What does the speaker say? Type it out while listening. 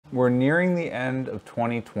We're nearing the end of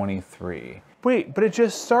 2023. Wait, but it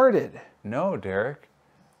just started. No, Derek.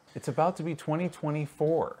 It's about to be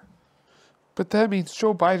 2024. But that means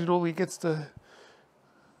Joe Biden only gets to,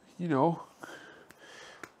 we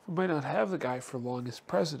might not have the guy for long as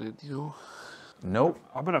president, Nope.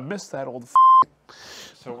 I'm going to miss that old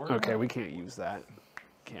So Okay, we can't use that.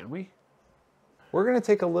 Can we? We're going to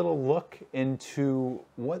take a little look into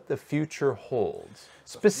what the future holds,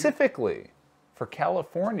 specifically for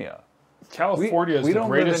California. California is the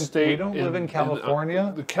greatest state. We don't live in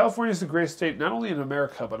California. California is the greatest state, not only in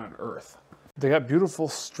America, but on Earth. They got beautiful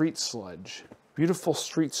street sludge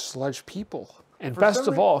people. And best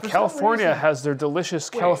of all, California has their delicious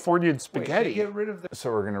Californian spaghetti.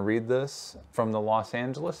 So we're going to read this from the Los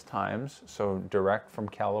Angeles Times, so direct from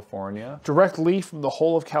California. Directly from the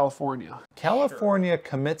whole of California. California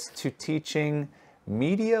commits to teaching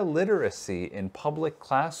media literacy in public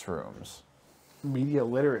classrooms. Media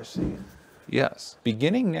literacy. Yes.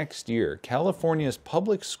 Beginning next year, California's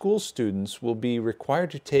public school students will be required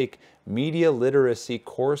to take media literacy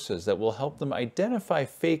courses that will help them identify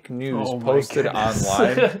fake news posted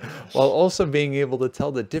online, while also being able to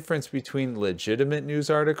tell the difference between legitimate news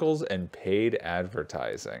articles and paid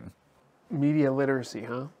advertising. Media literacy,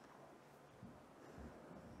 huh?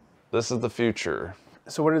 This is the future.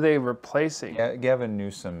 So what are they replacing? Gavin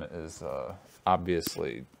Newsom is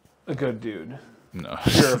obviously a good dude. No.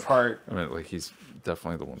 Pure of heart. I mean, like, he's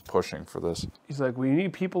definitely the one pushing for this. He's like, we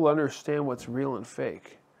need people to understand what's real and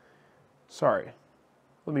fake. Sorry.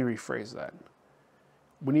 Let me rephrase that.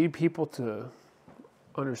 We need people to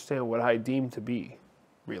understand what I deem to be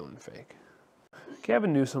real and fake.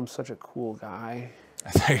 Gavin Newsom's such a cool guy. I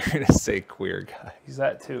thought you were going to say queer guy. He's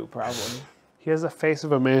that too, probably. He has the face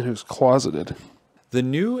of a man who's closeted. The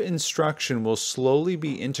new instruction will slowly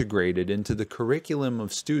be integrated into the curriculum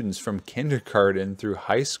of students from kindergarten through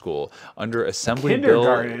high school under Assembly Bill.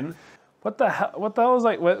 Kindergarten? What the hell? What the hell is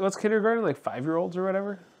like? What's kindergarten? Like 5-year-olds or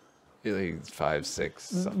whatever? Like 5, 6.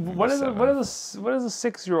 Something what does a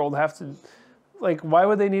 6-year-old have to? Like, why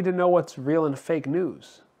would they need to know what's real and fake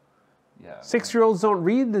news? Yeah. 6-year-olds don't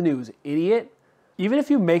read the news, idiot. Even if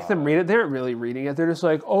you make them read it, they aren't really reading it. They're just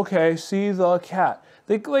like, okay, see the cat.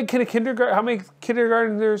 They like, can a kindergarten? How many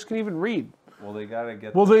kindergartners can even read? Well, they gotta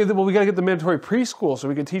get. Well, we gotta get the mandatory preschool so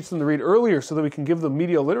we can teach them to read earlier, so that we can give them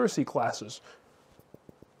media literacy classes.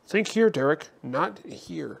 Think here, Derek, not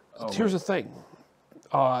here. Here's the thing.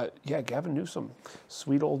 Yeah, Gavin Newsom,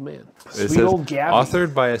 sweet old man, sweet old Gavin.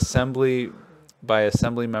 Authored by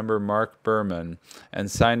Assemblymember Mark Berman and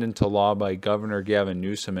signed into law by Governor Gavin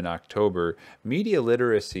Newsom in October, media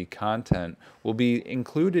literacy content will be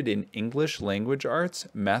included in English language arts,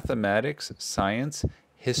 mathematics, science,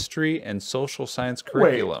 history, and social science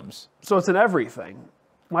curriculums. Wait, so it's in everything.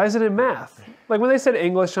 Why is it in math? Like when they said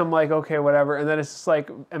English, I'm like, okay, whatever. And then it's just like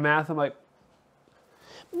in math, I'm like,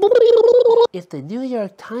 if the New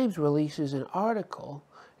York Times releases an article,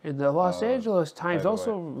 and the Los Angeles Times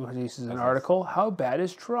also releases an article, how bad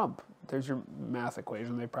is Trump? There's your math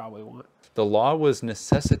equation they probably want. The law was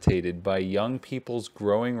necessitated by young people's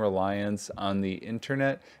growing reliance on the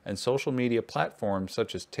internet and social media platforms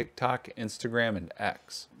such as TikTok, Instagram, and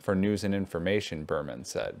X for news and information, Berman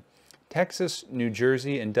said. Texas, New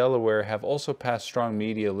Jersey, and Delaware have also passed strong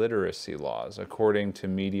media literacy laws, according to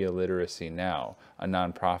Media Literacy Now, a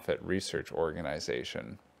nonprofit research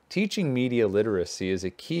organization. Teaching media literacy is a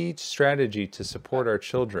key strategy to support our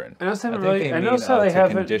children. I notice they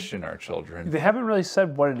haven't condition our children. They haven't really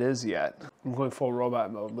said what it is yet. I'm going full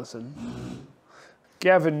robot mode. Listen,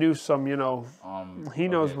 Gavin Newsom, he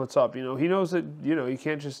knows what's up. He knows that you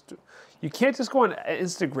can't just go on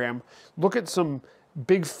Instagram, look at some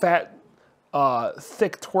big fat,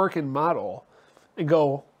 thick twerking model, and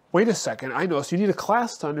go, wait a second, I know. So you need a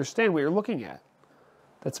class to understand what you're looking at.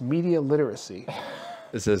 That's media literacy.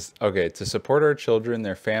 It says, okay, to support our children,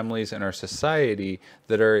 their families, and our society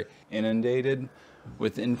that are inundated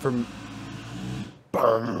with misinformation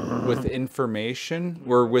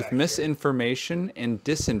and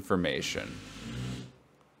disinformation.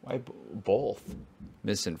 Why both?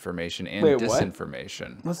 Misinformation and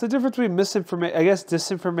disinformation. What's the difference between misinformation? I guess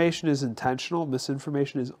disinformation is intentional.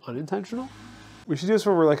 Misinformation is unintentional. We should do this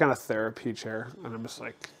when we're like on a therapy chair, and I'm just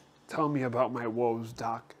like, tell me about my woes,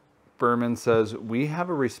 doc. Berman says, we have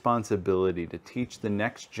a responsibility to teach the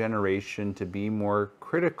next generation to be more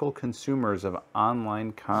critical consumers of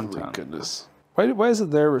online content. Oh my goodness. Why is it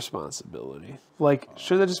their responsibility? Like,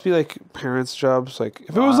 should that just be like parents' jobs? Like,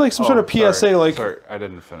 if it was like some sort of PSA, sorry, I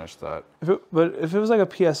didn't finish that. But if it was like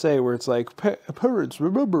a PSA where it's like, parents,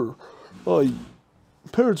 remember,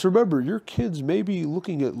 your kids may be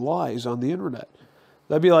looking at lies on the internet.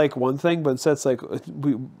 That'd be like one thing, but instead it's like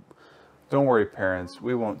we. Don't worry, parents.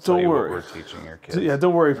 We won't tell you what we're teaching your kids. Yeah,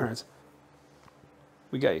 don't worry, parents.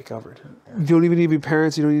 We got you covered. You don't even need to be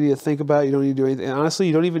parents. You don't need to think about it. You don't need to do anything. And honestly,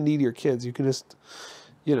 you don't even need your kids. You can just,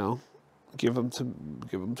 you know, give them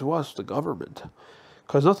to us, the government.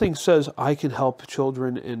 Because nothing says I can help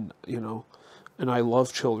children and, you know, and I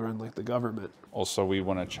love children like the government. Also, we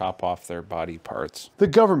want to chop off their body parts. The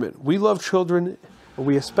government. We love children, and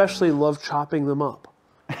we especially love chopping them up.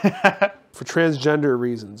 For transgender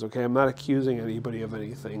reasons, okay? I'm not accusing anybody of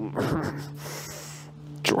anything.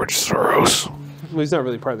 George Soros. Well, he's not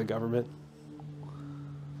really part of the government.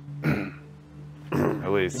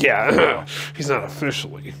 At least. Yeah, he's not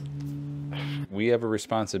officially. We have a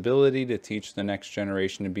responsibility to teach the next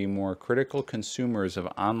generation to be more critical consumers of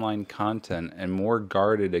online content and more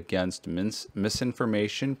guarded against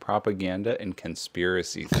misinformation, propaganda, and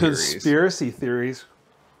conspiracy theories. Conspiracy theories?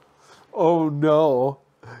 Oh, no.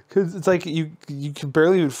 Because it's like you can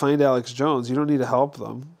barely even find Alex Jones. You don't need to help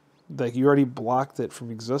them. Like, you already blocked it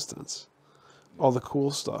from existence. All the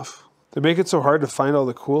cool stuff. They make it so hard to find all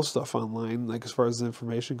the cool stuff online, like as far as the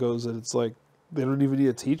information goes, that it's like they don't even need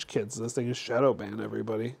to teach kids this. They just shadow ban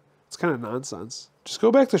everybody. It's kind of nonsense. Just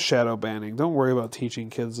go back to shadow banning. Don't worry about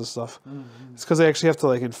teaching kids this stuff. Mm-hmm. It's because they actually have to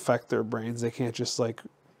like infect their brains. They can't just like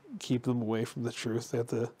keep them away from the truth. They have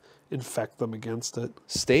to infect them against it.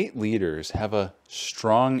 State leaders have a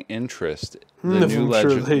strong interest, the new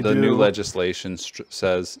legislation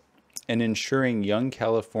says, in ensuring young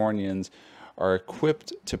Californians are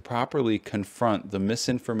equipped to properly confront the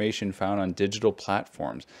misinformation found on digital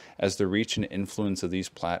platforms, as the reach and influence of these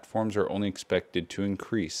platforms are only expected to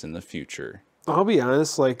increase in the future. I'll be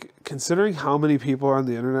honest, like, considering how many people are on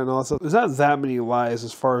the internet and all that stuff, there's not that many lies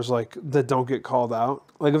as far as, like, that don't get called out.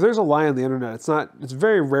 Like, if there's a lie on the internet, it's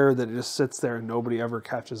very rare that it just sits there and nobody ever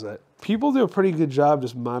catches it. People do a pretty good job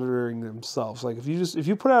just monitoring themselves. Like, if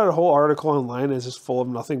you put out a whole article online and it's just full of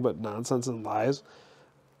nothing but nonsense and lies,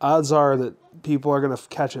 odds are that people are going to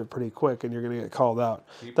catch it pretty quick and you're going to get called out.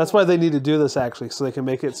 That's why they need to do this, actually, so they can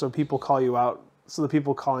make it so people call you out. So the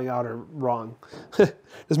people calling out are wrong.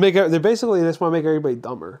 They basically just want to make everybody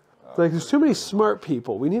dumber. Like, there's too many smart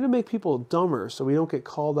people. We need to make people dumber so we don't get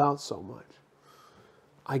called out so much.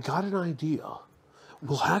 I got an idea.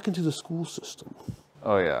 We'll hack into the school system.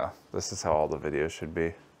 Oh yeah, this is how all the videos should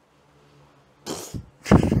be.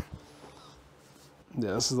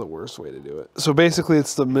 Yeah, this is the worst way to do it. So basically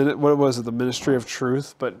it's the the Ministry of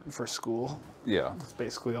Truth, but for school? Yeah. That's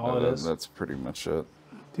basically all it is. That's pretty much it.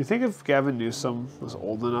 Do you think if Gavin Newsom was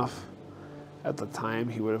old enough at the time,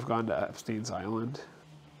 he would have gone to Epstein's Island?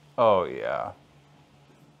 Oh, yeah.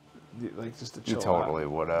 Like, just to chill out? He totally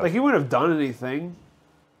would have. Like, he wouldn't have done anything.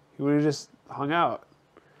 He would have just hung out.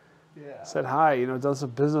 Yeah. Said hi, done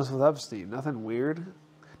some business with Epstein. Nothing weird.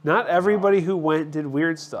 Not everybody who went did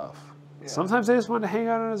weird stuff. Yeah. Sometimes they just wanted to hang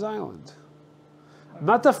out on his island. I'm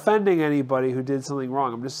not defending anybody who did something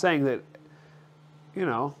wrong. I'm just saying that,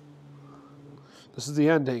 this is the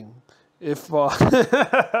ending. If you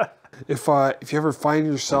ever find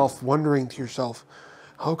yourself wondering to yourself,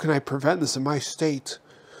 how can I prevent this in my state?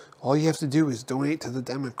 All you have to do is donate to the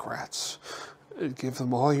Democrats. Give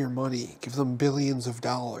them all your money. Give them billions of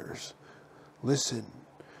dollars. Listen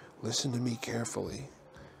to me carefully.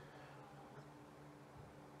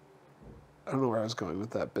 I don't know where I was going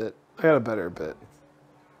with that bit. I got a better bit.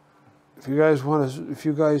 If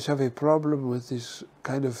you guys have a problem with this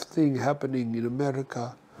kind of thing happening in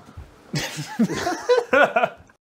America,